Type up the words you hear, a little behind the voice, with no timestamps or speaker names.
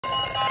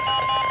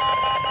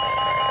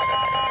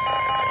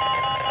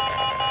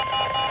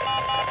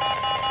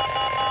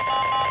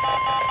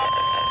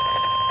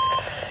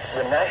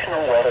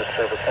National Weather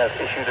Service has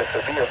issued a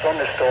severe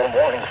thunderstorm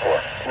warning for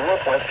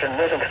northwestern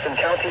Livingston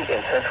County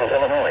in central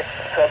Illinois,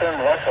 southern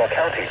Russell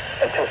County,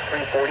 until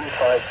 3:45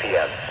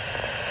 p.m.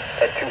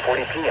 At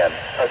 2:40 p.m.,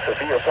 a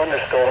severe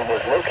thunderstorm was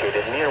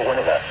located near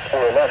Winona,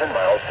 or 11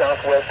 miles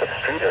southwest of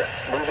Streator,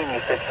 moving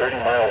east at 30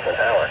 miles an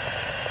hour.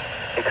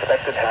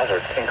 Expected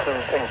hazards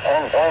include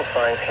ping-pong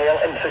ball-size hail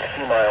and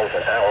 60 miles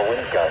an hour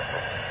wind gusts.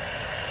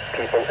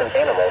 People and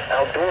animals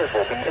outdoors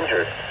will be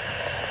injured.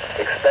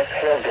 Expect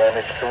hail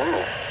damage to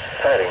roofs,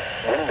 siding,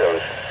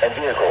 windows, and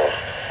vehicles.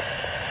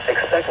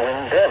 Expect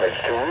wind damage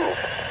to roofs,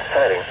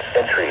 siding,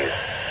 and trees.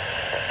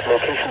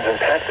 Locations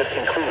impacted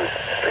include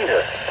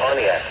Streator,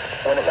 Pontiac,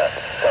 Winona,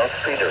 South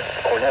Streator,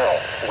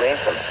 Cornell,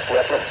 Ransom,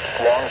 Redland,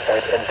 Long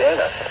Point, and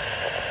Dana,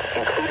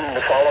 including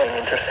the following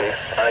interstates: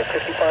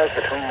 I-55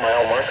 between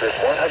mile markers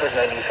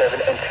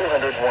 197 and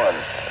 201.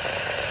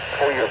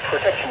 For your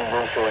protection,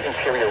 move to an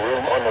interior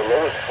room on the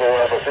lowest floor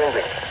of a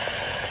building.